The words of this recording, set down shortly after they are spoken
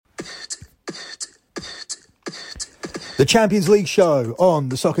The Champions League show on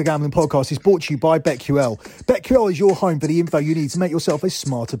the Soccer Gambling Podcast is brought to you by BetQL. BetQL is your home for the info you need to make yourself a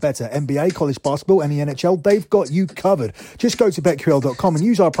smarter, better. NBA, college basketball and the NHL, they've got you covered. Just go to BetQL.com and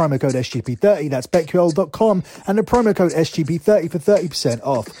use our promo code SGP30. That's BetQL.com and the promo code SGP30 for 30%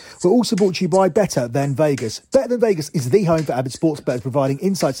 off. We're also brought to you by Better Than Vegas. Better Than Vegas is the home for avid sports bettors, providing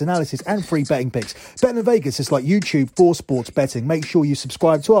insights, analysis and free betting picks. Better Than Vegas is like YouTube for sports betting. Make sure you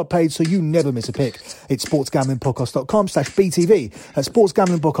subscribe to our page so you never miss a pick. It's sportsgamblingpodcast.com/BTV. That's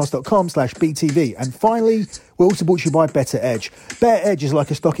sportsgamblingpodcast.com/BTV. And finally, we're also brought to you by Better Edge. Better Edge is like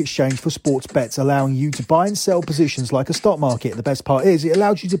a stock exchange for sports bets, allowing you to buy and sell positions like a stock market. The best part is it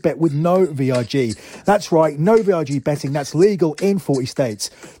allows you to bet with no VIG. That's right, no VIG betting. That's legal in 40 states.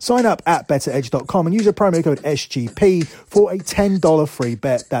 Sign up at betteredge.com and use a promo code SGP for a $10 free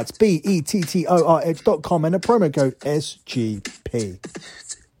bet. That's BETTOR edge.com and a promo code SGP.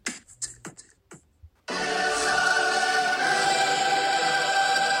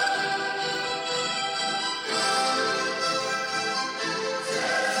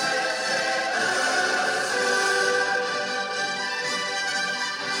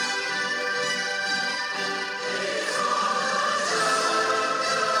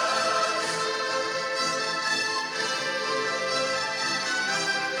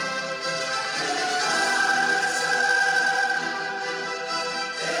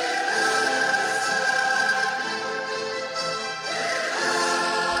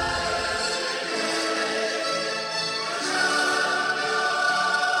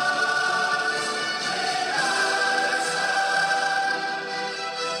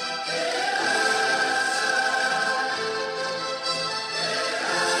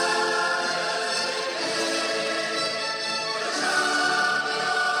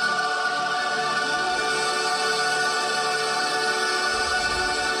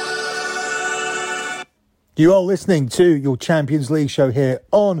 You are listening to your Champions League show here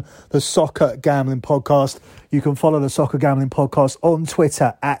on the Soccer Gambling Podcast. You can follow the Soccer Gambling Podcast on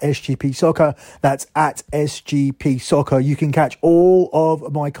Twitter at SGP Soccer. That's at SGP Soccer. You can catch all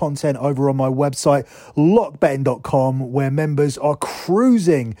of my content over on my website, lockbetting.com, where members are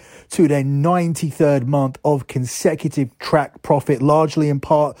cruising to their 93rd month of consecutive track profit, largely in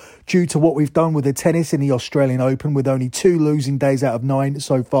part due to what we've done with the tennis in the Australian Open, with only 2 losing days out of 9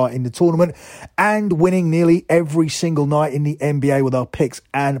 so far in the tournament, and winning nearly every single night in the NBA with our picks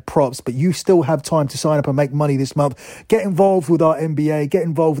and props. But you still have time to sign up and make money this month. Get involved with our NBA, get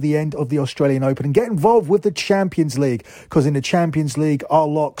involved with the end of the Australian Open, and get involved with the Champions League, because in the Champions League, our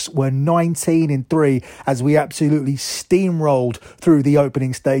locks were 19-3 as we absolutely steamrolled through the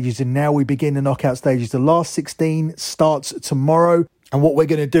opening stages, and now we begin the knockout stages. The last 16 starts tomorrow. And what we're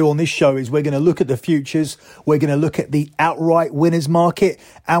going to do on this show is we're going to look at the futures, we're going to look at the outright winners market,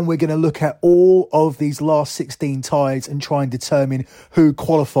 and we're going to look at all of these last 16 ties and try and determine who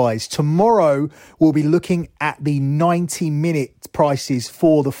qualifies. Tomorrow, we'll be looking at the 90-minute prices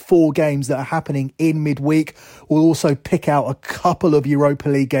for the 4 games that are happening in midweek. We'll also pick out a couple of Europa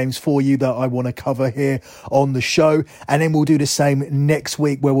League games for you that I want to cover here on the show. And then we'll do the same next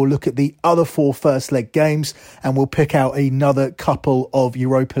week, where we'll look at the other 4 first leg games and we'll pick out another couple of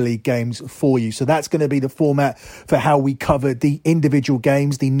Europa League games for you. So that's going to be the format for how we cover the individual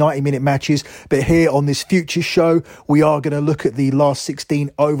games, the 90-minute matches. But here on this future show, we are going to look at the last 16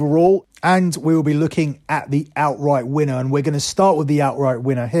 overall, and we'll be looking at the outright winner. And we're going to start with the outright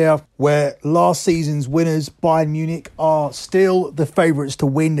winner here, where last season's winners, Bayern Munich, are still the favourites to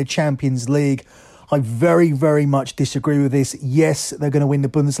win the Champions League. I very, very much disagree with this. Yes, they're going to win the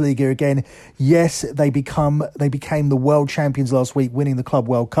Bundesliga again. Yes, they became the world champions last week, winning the Club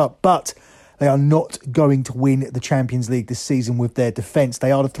World Cup, but they are not going to win the Champions League this season with their defence.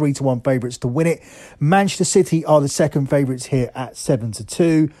 They are the 3-1 favourites to win it. Manchester City are the second favourites here at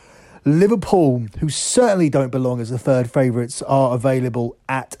 7-2. Liverpool, who certainly don't belong as the third favourites, are available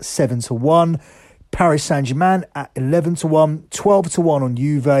at 7-1. Paris Saint-Germain at 11-1, 12-1 on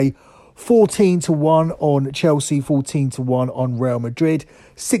Juve, 14-1 on Chelsea, 14-1 on Real Madrid,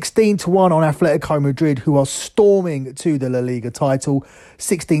 16-1 on Atletico Madrid, who are storming to the La Liga title,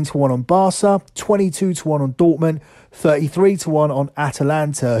 16-1 on Barca, 22-1 on Dortmund, 33-1 on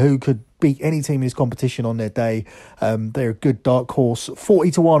Atalanta, who could beat any team in this competition on their day. They're a good dark horse.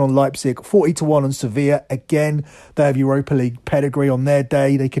 40-1 on Leipzig, 40-1 on Sevilla. Again, they have Europa League pedigree on their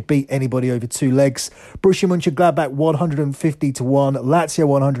day. They could beat anybody over 2 legs. Borussia Mönchengladbach 150-1, Lazio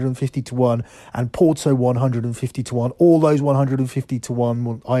 150-1, and Porto 150-1. All those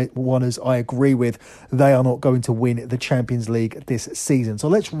 150-1 oneers I agree with. They are not going to win the Champions League this season. So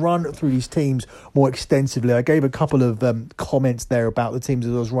let's run through these teams more extensively. I gave a couple of comments there about the teams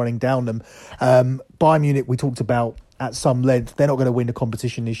as I was running down them. Bayern Munich, we talked about at some length. They're not going to win the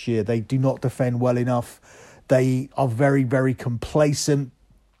competition this year. They do not defend well enough. They are very, very complacent.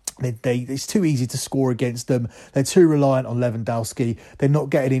 It's too easy to score against them. They're too reliant on Lewandowski. They're not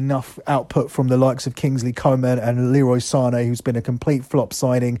getting enough output from the likes of Kingsley Coman and Leroy Sané, who's been a complete flop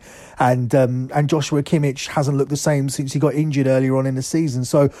signing. And Joshua Kimmich hasn't looked the same since he got injured earlier on in the season.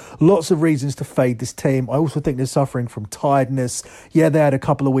 So lots of reasons to fade this team. I also think they're suffering from tiredness. Yeah, they had a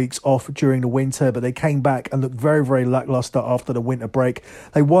couple of weeks off during the winter, but they came back and looked very, very lacklustre after the winter break.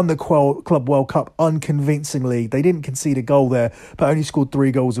 They won the Club World Cup unconvincingly. They didn't concede a goal there, but only scored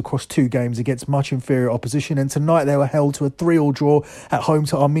 3 goals across 2 games against much inferior opposition. And tonight they were held to a 3-3 draw at home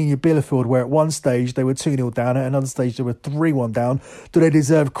to Arminia Bielefeld, where at one stage they were 2-0 down, at another stage they were 3-1 down. Do they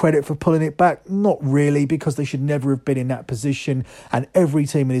deserve credit for pulling it back? Not really, because they should never have been in that position, and every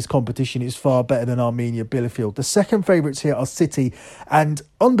team in this competition is far better than Arminia Bielefeld. The second favourites here are City, and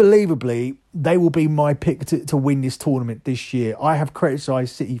unbelievably, they will be my pick to win this tournament this year. I have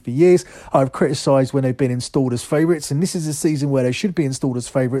criticised City for years. I've criticised when they've been installed as favourites, and this is a season where they should be installed as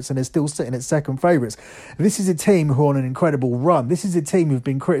favourites and they're still sitting at second favourites. This is a team who are on an incredible run. This is a team who've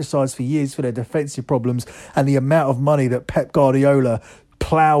been criticised for years for their defensive problems and the amount of money that Pep Guardiola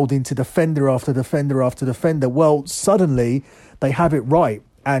ploughed into defender after defender after defender. Well, suddenly they have it right.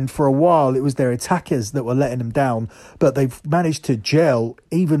 And for a while, it was their attackers that were letting them down. But they've managed to gel,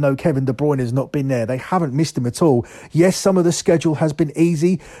 even though Kevin De Bruyne has not been there. They haven't missed him at all. Yes, some of the schedule has been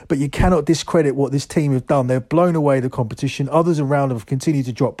easy, but you cannot discredit what this team have done. They've blown away the competition. Others around them have continued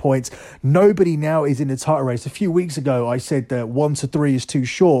to drop points. Nobody now is in the title race. A few weeks ago, I said that 1-3 is too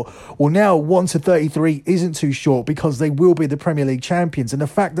short. Well, now 1-33 isn't too short, because they will be the Premier League champions. And the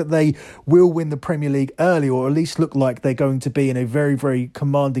fact that they will win the Premier League early, or at least look like they're going to be in a very, very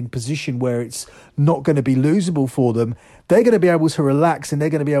commanding position where it's not going to be losable for them, they're going to be able to relax and they're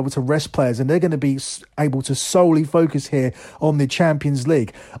going to be able to rest players, and they're going to be able to solely focus here on the Champions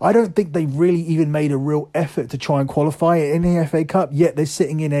League. I don't think they really even made a real effort to try and qualify in the FA Cup, yet they're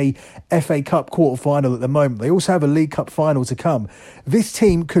sitting in a FA Cup quarter-final at the moment. They also have a League Cup final to come. This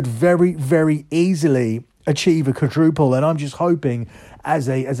team could very, very easily achieve a quadruple, and I'm just hoping as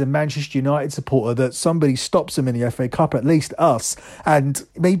a Manchester United supporter that somebody stops them in the FA Cup, at least us, and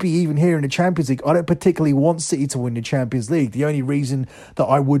maybe even here in the Champions League. I don't particularly want City to win the Champions League. The only reason that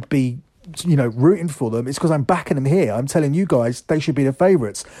I would be rooting for them, it's because I'm backing them here. I'm telling you guys they should be the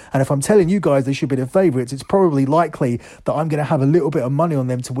favourites, and if I'm telling you guys they should be the favourites, it's probably likely that I'm going to have a little bit of money on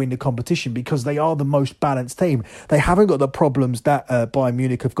them to win the competition, because they are the most balanced team. They haven't got the problems that Bayern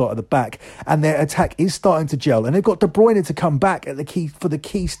Munich have got at the back, and their attack is starting to gel, and they've got De Bruyne to come back at the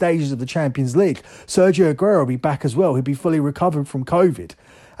key stages of the Champions League. Sergio Aguero will be back as well. He'll be fully recovered from COVID.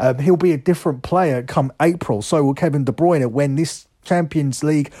 He'll be a different player come April. So will Kevin De Bruyne when this Champions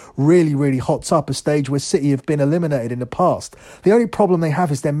League really, really hots up, a stage where City have been eliminated in the past. The only problem they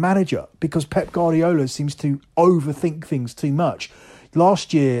have is their manager, because Pep Guardiola seems to overthink things too much.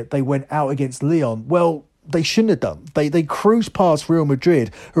 Last year, they went out against Lyon. Well, they shouldn't have done. They cruised past Real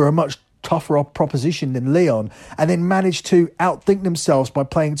Madrid, who are a much tougher proposition than Lyon, and then managed to outthink themselves by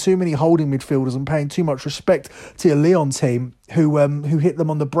playing too many holding midfielders and paying too much respect to a Lyon team who hit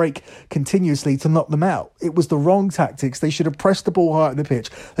them on the break continuously to knock them out. It was the wrong tactics. They should have pressed the ball high at the pitch.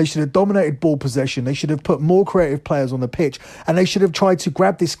 They should have dominated ball possession. They should have put more creative players on the pitch, and they should have tried to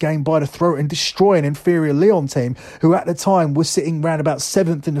grab this game by the throat and destroy an inferior Lyon team who at the time was sitting around about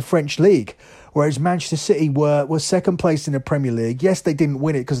 7th in the French league. Whereas Manchester City were second place in the Premier League. Yes, they didn't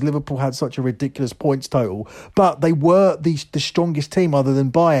win it because Liverpool had such a ridiculous points total, but they were the strongest team other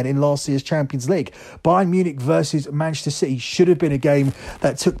than Bayern in last year's Champions League. Bayern Munich versus Manchester City should have been a game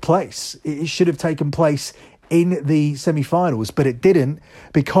that took place. It should have taken place in the semi-finals, but it didn't,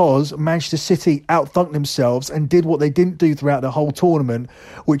 because Manchester City outthunk themselves and did what they didn't do throughout the whole tournament,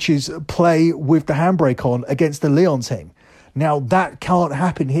 which is play with the handbrake on against the Lyon team. Now, that can't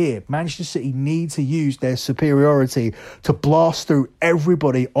happen here. Manchester City need to use their superiority to blast through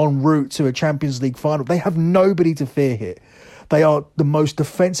everybody en route to a Champions League final. They have nobody to fear here. They are the most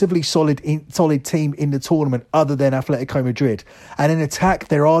defensively solid team in the tournament other than Atletico Madrid. And in attack,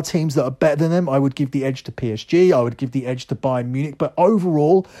 there are teams that are better than them. I would give the edge to PSG. I would give the edge to Bayern Munich. But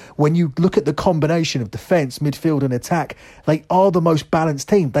overall, when you look at the combination of defence, midfield and attack, they are the most balanced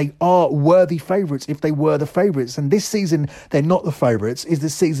team. They are worthy favourites if they were the favourites. And this season, they're not the favourites. Is the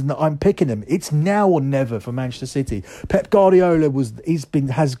season that I'm picking them. It's now or never for Manchester City. Pep Guardiola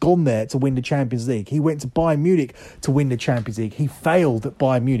has gone there to win the Champions League. He went to Bayern Munich to win the Champions League. League. He failed at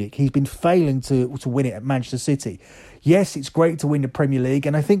Bayern Munich. He's been failing to win it at Manchester City. Yes, it's great to win the Premier League,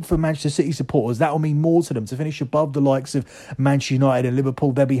 and I think for Manchester City supporters, that will mean more to them. To finish above the likes of Manchester United and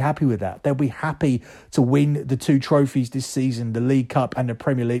Liverpool, they'll be happy with that. They'll be happy to win the 2 trophies this season, the League Cup and the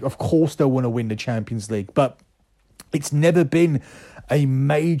Premier League. Of course, they'll want to win the Champions League, but it's never been a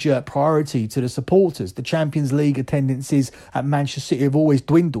major priority to the supporters. The Champions League attendances at Manchester City have always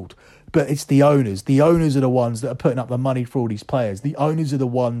dwindled. But it's the owners. The owners are the ones that are putting up the money for all these players. The owners are the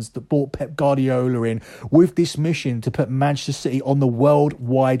ones that brought Pep Guardiola in with this mission to put Manchester City on the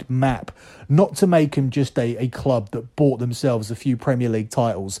worldwide map. Not to make them just a club that bought themselves a few Premier League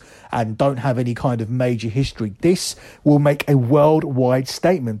titles and don't have any kind of major history. This will make a worldwide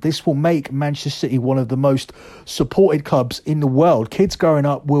statement. This will make Manchester City one of the most supported clubs in the world. Kids growing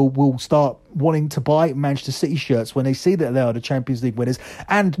up will start wanting to buy Manchester City shirts when they see that they are the Champions League winners.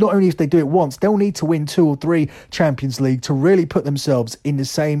 And not only if they do it once, they'll need to win 2 or 3 Champions League to really put themselves in the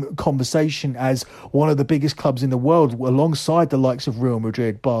same conversation as one of the biggest clubs in the world, alongside the likes of Real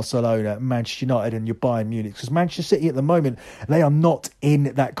Madrid, Barcelona, Manchester United and your Bayern Munich. Because Manchester City at the moment, they are not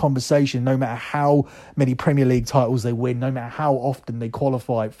in that conversation, no matter how many Premier League titles they win, no matter how often they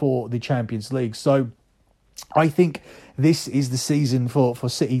qualify for the Champions League. So I think this is the season for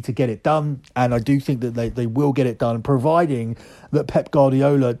City to get it done, and I do think that they will get it done, providing that Pep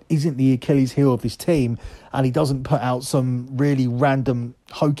Guardiola isn't the Achilles heel of this team and he doesn't put out some really random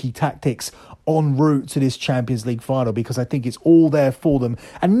hokey tactics en route to this Champions League final, because I think it's all there for them,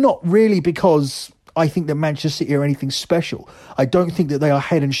 and not really because I think that Manchester City are anything special. I don't think that they are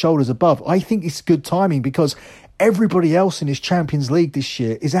head and shoulders above. I think it's good timing because everybody else in this Champions League this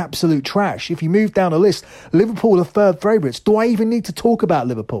year is absolute trash. If you move down the list, Liverpool are third favourites. Do I even need to talk about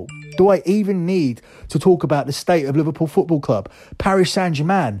Liverpool? Do I even need to talk about the state of Liverpool Football Club? Paris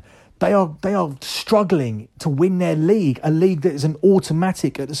Saint-Germain, they are struggling to win their league, a league that is an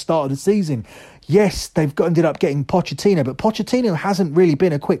automatic at the start of the season. Yes, they've ended up getting Pochettino, but Pochettino hasn't really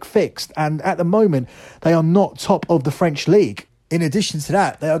been a quick fix. And at the moment, they are not top of the French league. In addition to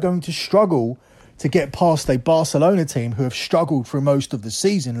that, they are going to struggle to get past a Barcelona team who have struggled through most of the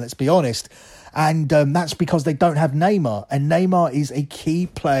season, let's be honest. And that's because they don't have Neymar. And Neymar is a key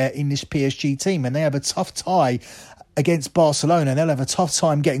player in this PSG team. And they have a tough tie against Barcelona. And they'll have a tough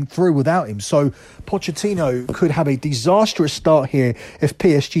time getting through without him. So Pochettino could have a disastrous start here if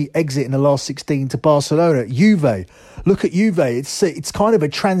PSG exit in the last 16 to Barcelona. Juve. Look at Juve. It's kind of a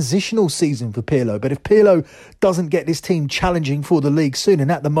transitional season for Pirlo. But if Pirlo doesn't get this team challenging for the league soon,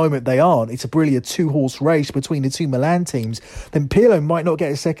 and at the moment they aren't, it's really a 2-horse race between the 2 Milan teams, then Pirlo might not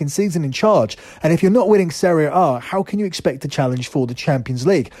get a second season in charge. And if you're not winning Serie A, how can you expect to challenge for the Champions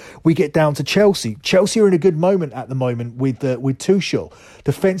League? We get down to Chelsea. Chelsea are in a good moment at the moment with Tuchel.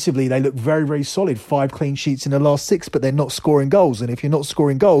 Defensively, they look very, very solid. 5 clean sheets in the last 6, but they're not scoring goals. And if you're not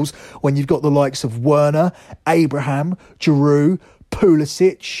scoring goals, when you've got the likes of Werner, Abraham, Giroud,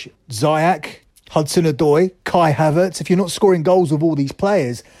 Pulisic, Ziyech, Hudson-Odoi, Kai Havertz, if you're not scoring goals with all these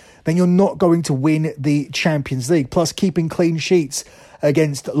players, then you're not going to win the Champions League. Plus, keeping clean sheets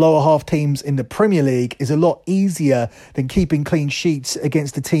against lower half teams in the Premier League is a lot easier than keeping clean sheets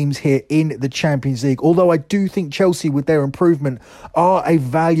against the teams here in the Champions League. Although I do think Chelsea, with their improvement, are a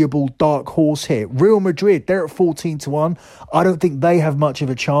valuable dark horse here. Real Madrid, they're at 14-1. I don't think they have much of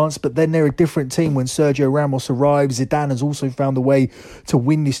a chance, but then they're a different team when Sergio Ramos arrives. Zidane has also found a way to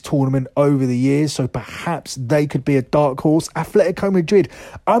win this tournament over the years, so perhaps they could be a dark horse. Atletico Madrid,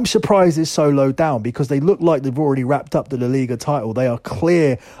 I'm surprised they're so low down because they look like they've already wrapped up the La Liga title. They are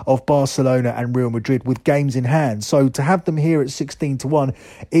clear of Barcelona and Real Madrid with games in hand. So to have them here at 16-1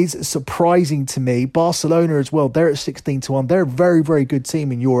 is surprising to me. Barcelona as well, they're at 16-1. They're a very, very good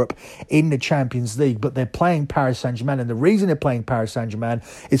team in Europe in the Champions League, but they're playing Paris Saint-Germain. And the reason they're playing Paris Saint-Germain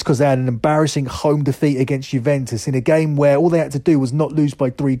is because they had an embarrassing home defeat against Juventus in a game where all they had to do was not lose by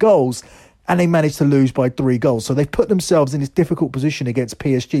 3 goals. And they managed to lose by 3 goals. So they've put themselves in this difficult position against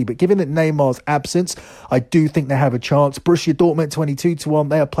PSG. But given that Neymar's absence, I do think they have a chance. Borussia Dortmund 22-1.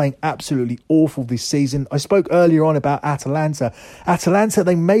 They are playing absolutely awful this season. I spoke earlier on about Atalanta. Atalanta,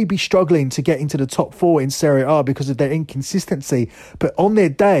 they may be struggling to get into the top 4 in Serie A because of their inconsistency. But on their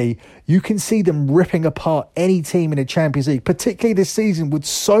day, you can see them ripping apart any team in the Champions League, particularly this season with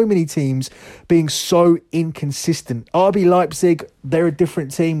so many teams being so inconsistent. RB Leipzig, they're a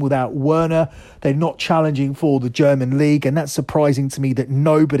different team without Werner. They're not challenging for the German league, and that's surprising to me that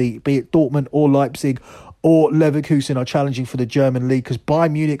nobody, be it Dortmund or Leipzig or Leverkusen, are challenging for the German league, because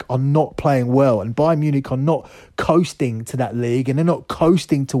Bayern Munich are not playing well, and Bayern Munich are not coasting to that league, and they're not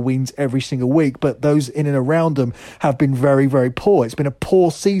coasting to wins every single week, but those in and around them have been very, very poor. It's been a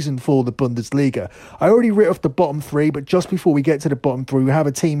poor season for the Bundesliga. I already writ off the bottom three, but just before we get to the bottom three, we have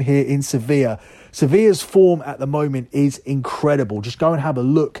a team here in Sevilla. Sevilla's form at the moment is incredible. Just go and have a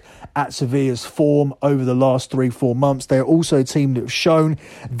look at Sevilla's form over the last 3-4 months. They're also a team that have shown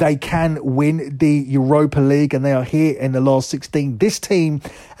they can win the Europa League, and they are here in the last 16. This team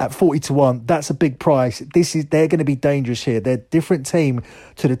at 40-1, that's a big price. They're going to be dangerous here. They're a different team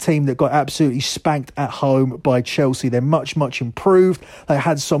to the team that got absolutely spanked at home by Chelsea. They're much, much improved. They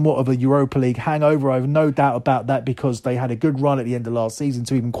had somewhat of a Europa League hangover. I have no doubt about that, because they had a good run at the end of last season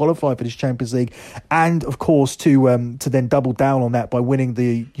to even qualify for this Champions League, and of course to then double down on that by winning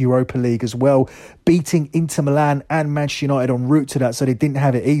the Europa League as well, beating Inter Milan and Manchester United en route to that, so they didn't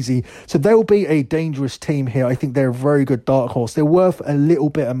have it easy. So they'll be a dangerous team here. I think they're a very good dark horse. They're worth a little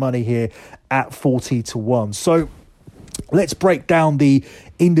bit of money here at 40-1. So let's break down the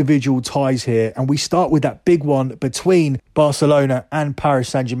individual ties here, and we start with that big one between Barcelona and Paris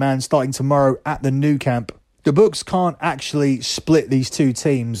Saint-Germain starting tomorrow at the Nou Camp. The books can't actually split these two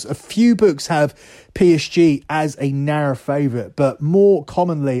teams. A few books have PSG as a narrow favourite, but more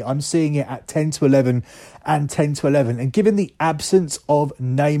commonly I'm seeing it at 10-11 and 10-11. And given the absence of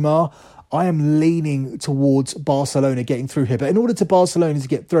Neymar, I am leaning towards Barcelona getting through here. But in order to Barcelona to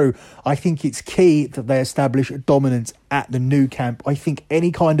get through, I think it's key that they establish dominance at the Nou Camp. I think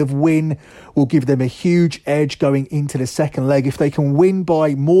any kind of win will give them a huge edge going into the second leg. If they can win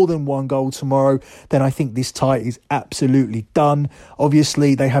by more than one goal tomorrow, then I think this tie is absolutely done.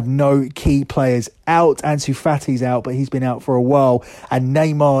 Obviously, they have no key players out. Ansu Fati's out, but he's been out for a while. And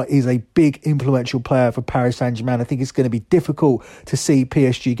Neymar is a big influential player for Paris Saint-Germain. I think it's going to be difficult to see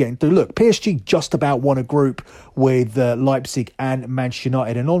PSG getting through. Look, PSG just about won a group with Leipzig and Manchester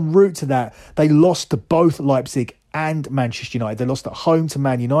United. And en route to that, they lost to both Leipzig and Manchester United. They lost at home to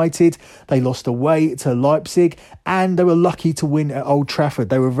Man United, they lost away to Leipzig, and they were lucky to win at Old Trafford.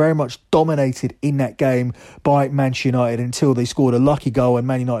 They were very much dominated in that game by Manchester United until they scored a lucky goal and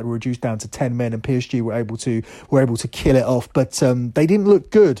Man United were reduced down to 10 men, and PSG were able to kill it off. But they didn't look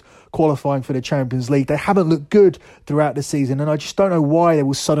good qualifying for the Champions League. They haven't looked good throughout the season, and I just don't know why they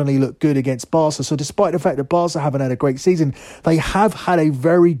will suddenly look good against Barca. So despite the fact that Barca haven't had a great season, they have had a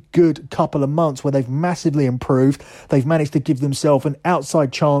very good couple of months where they've massively improved. They've managed to give themselves an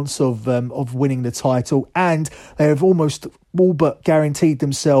outside chance of winning the title, and they have almost all but guaranteed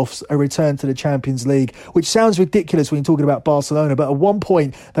themselves a return to the Champions League, which sounds ridiculous when you're talking about Barcelona, but at one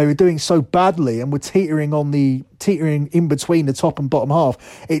point they were doing so badly and were teetering in between the top and bottom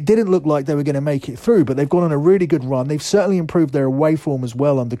half. It didn't look like they were going to make it through, but they've gone on a really good run. They've certainly improved their away form as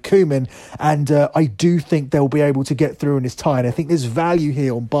well under Koeman, and I do think they'll be able to get through in this tie. And I think there's value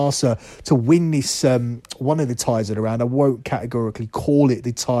here on Barca to win this one of the ties of the round. I won't categorically call it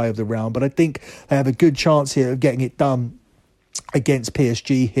the tie of the round, but I think they have a good chance here of getting it done against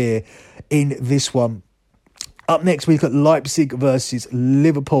PSG here in this one. Up next, we've got Leipzig versus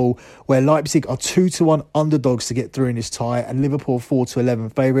Liverpool, where Leipzig are 2-1 underdogs to get through in this tie, and Liverpool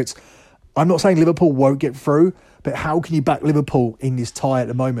 4-11 favourites. I'm not saying Liverpool won't get through, but how can you back Liverpool in this tie at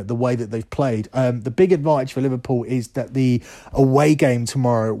the moment, the way that they've played? The big advantage for Liverpool is that the away game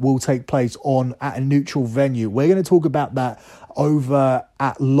tomorrow will take place at a neutral venue. We're going to talk about that over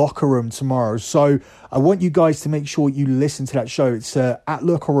at Locker Room tomorrow. So I want you guys to make sure you listen to that show. It's at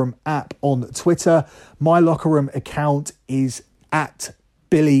Locker Room app on Twitter. My Locker Room account is at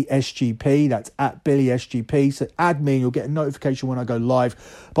Billy SGP. That's at Billy SGP. So add me and you'll get a notification when I go live.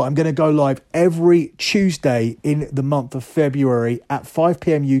 But I'm going to go live every Tuesday in the month of February at 5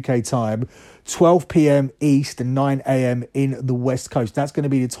 p.m. UK time, 12 p.m. East and 9 a.m. in the West Coast. That's going to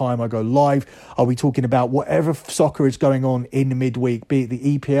be the time I go live. I'll be talking about whatever soccer is going on in the midweek, be it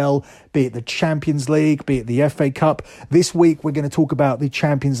the EPL, be it the Champions League, be it the FA Cup. This week, we're going to talk about the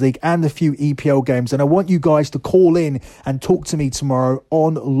Champions League and a few EPL games. And I want you guys to call in and talk to me tomorrow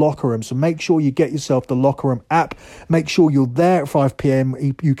on Locker Room. So make sure you get yourself the Locker Room app. Make sure you're there at 5 p.m.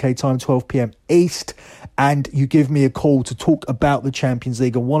 UK time, 12 p.m. East, and you give me a call to talk about the Champions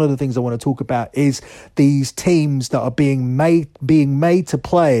League. And one of the things I want to talk about is these teams that are being made to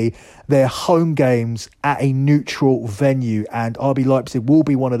play their home games at a neutral venue, and RB Leipzig will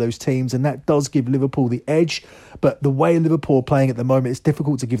be one of those teams, and that does give Liverpool the edge. But the way Liverpool are playing at the moment, it's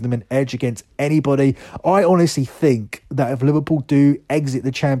difficult to give them an edge against anybody. I honestly think that if Liverpool do exit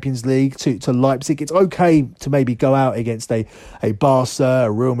the Champions League to Leipzig, it's okay to maybe go out against a Barca,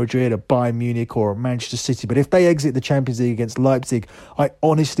 a Real Madrid, a Bayern Munich or a Manchester City. But if they exit the Champions League against Leipzig, I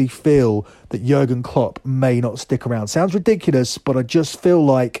honestly feel that Jurgen Klopp may not stick around. Sounds ridiculous, but I just feel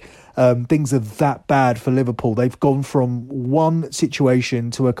like Things are that bad for Liverpool. They've gone from one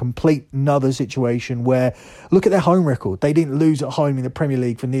situation to a complete another situation where, look at their home record. They didn't lose at home in the Premier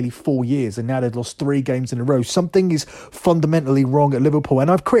League for nearly 4 years, and now they've lost 3 games in a row. Something is fundamentally wrong at Liverpool.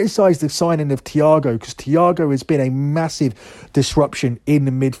 And I've criticised the signing of Thiago because Thiago has been a massive disruption in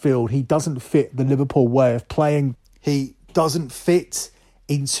the midfield. He doesn't fit the Liverpool way of playing. He doesn't fit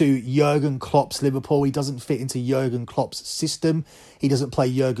into Jurgen Klopp's Liverpool. He doesn't fit into Jurgen Klopp's system. He doesn't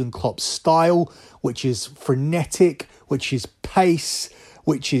play Jurgen Klopp's style, which is frenetic, which is pace,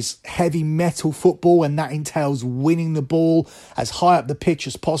 which is heavy metal football, and that entails winning the ball as high up the pitch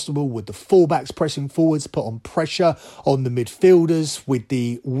as possible, with the fullbacks pressing forwards to put on pressure on the midfielders, with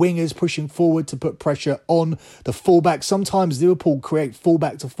the wingers pushing forward to put pressure on the fullbacks. Sometimes Liverpool create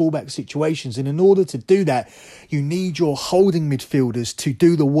fullback to fullback situations, and in order to do that, you need your holding midfielders to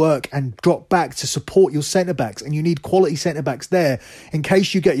do the work and drop back to support your centre-backs, and you need quality centre-backs there in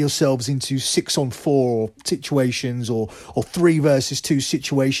case you get yourselves into 6-on-4 situations or 3 versus 2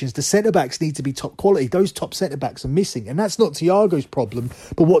 situations. The centre-backs need to be top quality. Those top centre-backs are missing, and that's not Thiago's problem.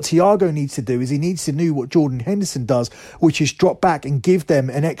 But what Thiago needs to do is he needs to do what Jordan Henderson does, which is drop back and give them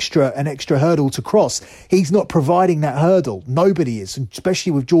an extra hurdle to cross. He's not providing that hurdle. Nobody is,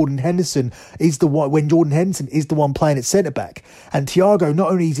 especially with Jordan Henderson is the one when Jordan Henderson is the one playing at centre-back. And Thiago, not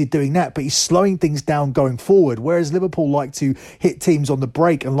only is he doing that, but he's slowing things down going forward, whereas Liverpool like to hit teams on the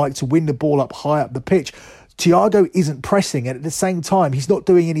break and like to win the ball up high up the pitch. Thiago isn't pressing, and at the same time, he's not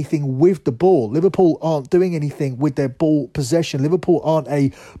doing anything with the ball. Liverpool aren't doing anything with their ball possession. Liverpool aren't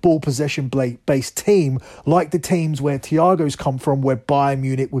a ball possession-based team like the teams where Thiago's come from, where Bayern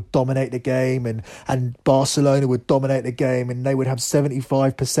Munich would dominate the game and Barcelona would dominate the game, and they would have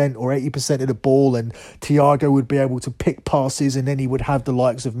 75% or 80% of the ball, and Thiago would be able to pick passes, and then he would have the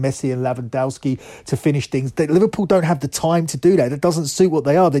likes of Messi and Lewandowski to finish things. Liverpool don't have the time to do that. It doesn't suit what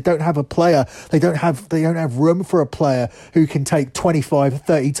they are. They don't have a player. They don't have room for a player who can take 25,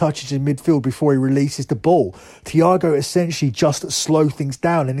 30 touches in midfield before he releases the ball. Thiago essentially just slows things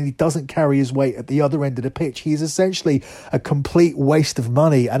down, and he doesn't carry his weight at the other end of the pitch. He is essentially a complete waste of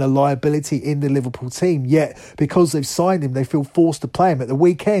money and a liability in the Liverpool team. Yet, because they've signed him, they feel forced to play him. At the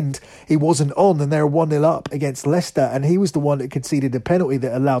weekend, he wasn't on, and they were 1-0 up against Leicester, and he was the one that conceded the penalty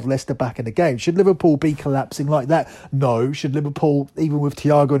that allowed Leicester back in the game. Should Liverpool be collapsing like that? No. Should Liverpool, even with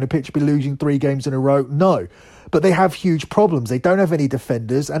Thiago on the pitch, be losing 3 games in a row? No. But they have huge problems. They don't have any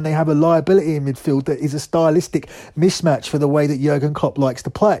defenders, and they have a liability in midfield that is a stylistic mismatch for the way that Jurgen Klopp likes to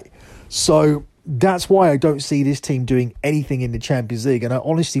play. So that's why I don't see this team doing anything in the Champions League, and I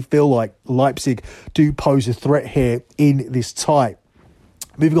honestly feel like Leipzig do pose a threat here in this tie.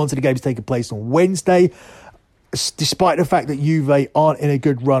 Moving on to the games taking place on Wednesday. Despite the fact that Juve aren't in a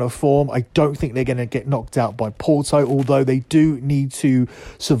good run of form, I don't think they're going to get knocked out by Porto, although they do need to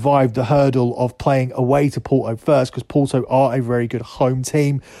survive the hurdle of playing away to Porto first, because Porto are a very good home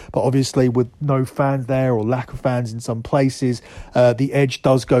team. But obviously with no fans there, or lack of fans in some places, the edge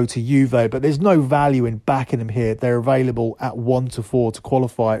does go to Juve. But there's no value in backing them here. They're available at 1-4 to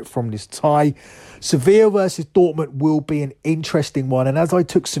qualify from this tie. Sevilla versus Dortmund will be an interesting one. And as I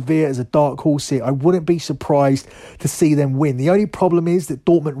took Sevilla as a dark horse here, I wouldn't be surprised to see them win. The only problem is that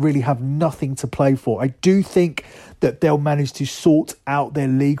Dortmund really have nothing to play for. I do think that they'll manage to sort out their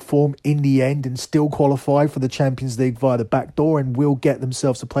league form in the end and still qualify for the Champions League via the back door and will get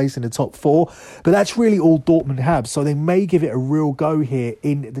themselves a place in the top 4. But that's really all Dortmund have. So they may give it a real go here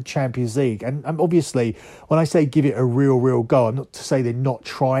in the Champions League. And obviously, when I say give it a real go, I'm not to say they're not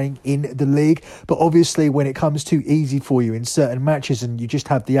trying in the league. But obviously, when it comes too easy for you in certain matches and you just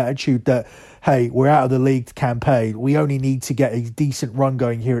have the attitude that, hey, we're out of the league campaign, we only need to get a decent run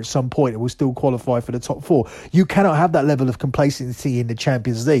going here at some point and we'll still qualify for the top 4. You cannot have that level of complacency in the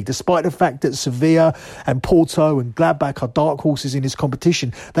Champions League. Despite the fact that Sevilla and Porto and Gladbach are dark horses in this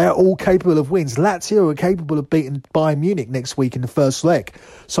competition, they are all capable of wins. Lazio are capable of beating Bayern Munich next week in the first leg.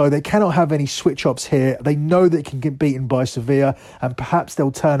 So they cannot have any switch-ups here. They know they can get beaten by Sevilla, and perhaps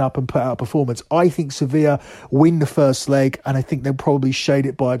they'll turn up and put out a performance. I think Sevilla win the first leg, and I think they'll probably shade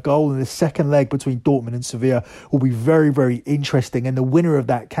it by a goal. In the second leg between Dortmund and Sevilla will be very, very interesting, and the winner of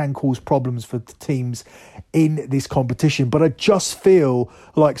that can cause problems for the teams in this competition. But I just feel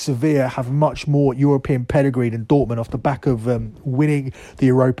like Sevilla have much more European pedigree than Dortmund off the back of winning the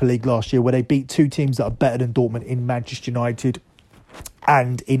Europa League last year, where they beat 2 teams that are better than Dortmund in Manchester United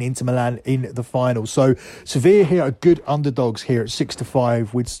and in Inter Milan in the final. So Sevilla here are good underdogs here at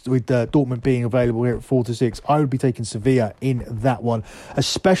 6-5, with Dortmund being available here at 4-6. I would be taking Sevilla in that one,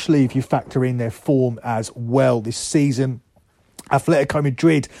 especially if you factor in their form as well this season. Atletico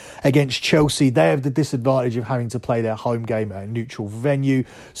Madrid against Chelsea, they have the disadvantage of having to play their home game at a neutral venue.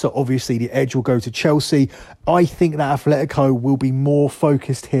 So obviously the edge will go to Chelsea. I think that Atletico will be more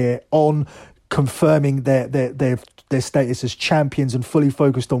focused here on confirming their status as champions and fully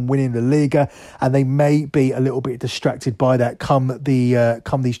focused on winning the Liga, and they may be a little bit distracted by that come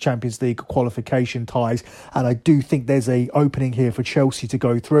these Champions League qualification ties. And I do think there's a opening here for Chelsea to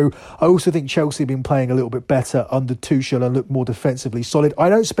go through. I also think Chelsea have been playing a little bit better under Tuchel and look more defensively solid. I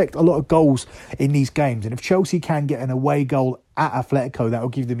don't expect a lot of goals in these games, and if Chelsea can get an away goal at Atletico, that will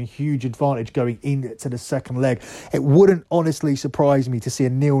give them a huge advantage going into the second leg. It wouldn't honestly surprise me to see a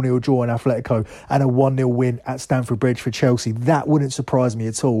 0-0 draw in Atletico and a 1-0 win at Stamford Bridge for Chelsea. That wouldn't surprise me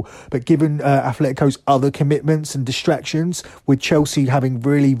at all. But given Atletico's other commitments and distractions, with Chelsea having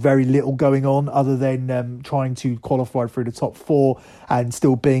really very little going on other than trying to qualify through the top four and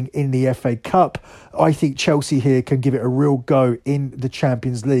still being in the FA Cup, I think Chelsea here can give it a real go in the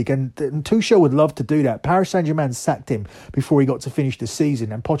Champions League. And Tuchel would love to do that. Paris Saint-Germain sacked him before he got to finish the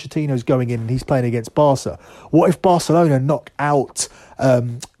season, and Pochettino's going in and he's playing against Barca. What if Barcelona knock out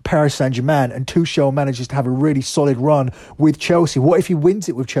Paris Saint-Germain and Tuchel manages to have a really solid run with Chelsea? What if he wins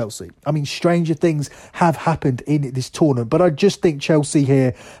it with Chelsea? I mean, stranger things have happened in this tournament, but I just think Chelsea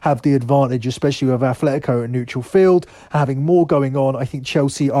here have the advantage, especially with Atletico at neutral field, having more going on. I think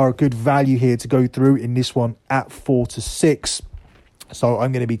Chelsea are a good value here to go through in this one at 4-6. So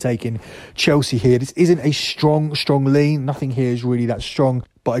I'm going to be taking Chelsea here. This isn't a strong lean. Nothing here is really that strong,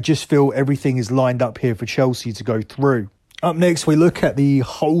 but I just feel everything is lined up here for Chelsea to go through. Up next, we look at the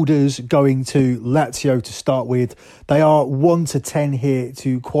holders going to Lazio to start with. They are 1-10 here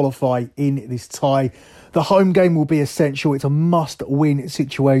to qualify in this tie. The home game will be essential. It's a must-win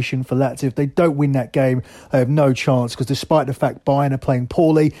situation for Lazio. If they don't win that game, they have no chance, because despite the fact Bayern are playing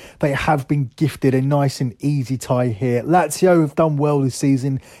poorly, they have been gifted a nice and easy tie here. Lazio have done well this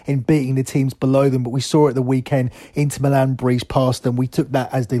season in beating the teams below them, but we saw at the weekend Inter Milan breeze past them. We took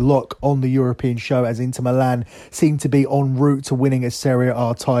that as the lock on the European show, as Inter Milan seemed to be en route to winning a Serie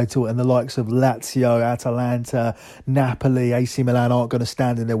A title, and the likes of Lazio, Atalanta, Napoli, AC Milan aren't going to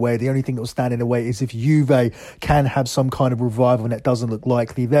stand in their way. The only thing that will stand in their way is if Juve can have some kind of revival, and that doesn't look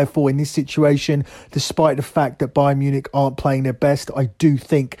likely. Therefore, in this situation, despite the fact that Bayern Munich aren't playing their best, I do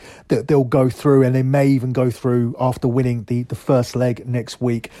think that they'll go through, and they may even go through after winning the first leg next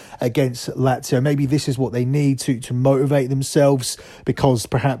week against Lazio. Maybe this is what they need to motivate themselves, because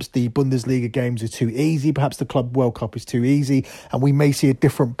perhaps the Bundesliga games are too easy, perhaps the Club World Cup is too easy, and we may see a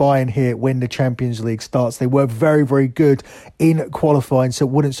different Bayern here when the Champions League starts. They were very, very good in qualifying, so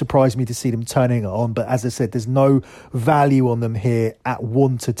it wouldn't surprise me to see them turning it on. But as I said, there's no value on them here at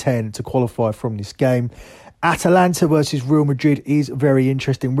 1-10 to qualify from this game. Atalanta versus Real Madrid is very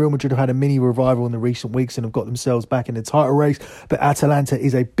interesting. Real Madrid have had a mini revival in the recent weeks and have got themselves back in the title race, but Atalanta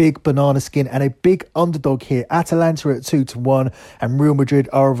is a big banana skin and a big underdog here. Atalanta at 2-1 and Real Madrid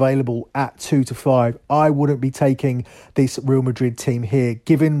are available at 2-5. I wouldn't be taking this Real Madrid team here,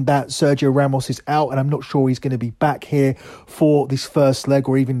 given that Sergio Ramos is out and I'm not sure he's going to be back here for this first leg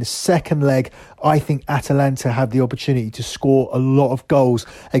or even the second leg. I think Atalanta have the opportunity to score a lot of goals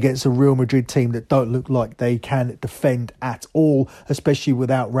against a Real Madrid team that don't look like they can defend at all, especially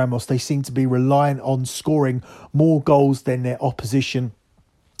without Ramos. They seem to be reliant on scoring more goals than their opposition.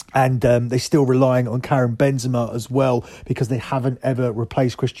 And they're still relying on Karim Benzema as well, because they haven't ever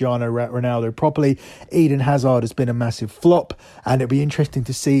replaced Cristiano Ronaldo properly. Eden Hazard has been a massive flop, and it'll be interesting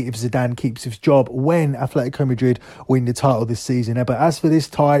to see if Zidane keeps his job when Atletico Madrid win the title this season. But as for this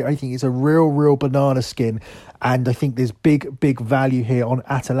tie, I think it's a real banana skin, and I think there's big value here on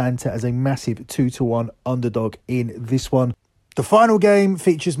Atalanta as a massive 2-1 underdog in this one. The final game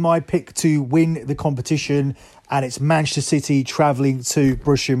features my pick to win the competition, and it's Manchester City travelling to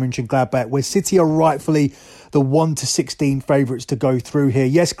Borussia Mönchengladbach, where City are rightfully the 1-16 favourites to go through here.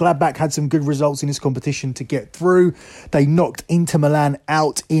 Yes, Gladbach had some good results in this competition to get through. They knocked Inter Milan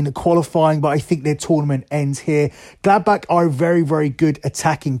out in qualifying, but I think their tournament ends here. Gladbach are a very good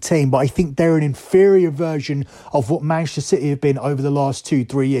attacking team, but I think they're an inferior version of what Manchester City have been over the last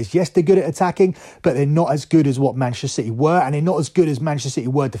 2-3 years. Yes, they're good at attacking, but they're not as good as what Manchester City were, and they're not as good as Manchester City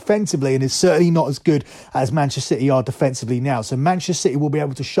were defensively, and it's certainly not as good as Manchester City are defensively now. So Manchester City will be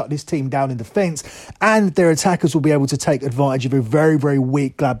able to shut this team down in defence, and their attackers will be able to take advantage of a very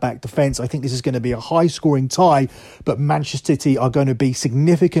weak Gladbach defence. I think this is going to be a high-scoring tie, but Manchester City are going to be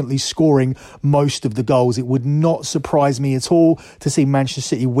significantly scoring most of the goals. It would not surprise me at all to see Manchester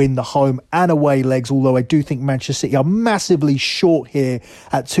City win the home and away legs, although I do think Manchester City are massively short here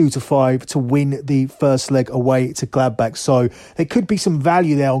at 2-5 to win the first leg away to Gladbach. So there could be some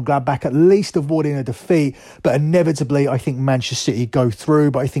value there on Gladbach, at least avoiding a defeat, But inevitably, I think Manchester City go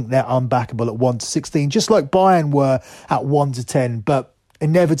through, but I think they're unbackable at 1-16, just like Bayern were at 1-10. But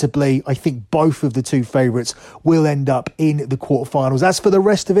inevitably, I think both of the two favourites will end up in the quarterfinals. As for the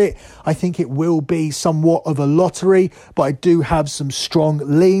rest of it, I think it will be somewhat of a lottery, but I do have some strong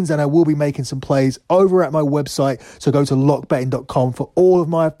leans and I will be making some plays over at my website. So go to lockbetting.com for all of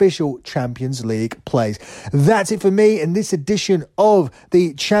my official Champions League plays. That's it for me in this edition of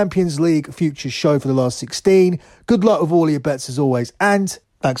the Champions League Futures Show for the last 16. Good luck with all your bets as always, and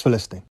thanks for listening.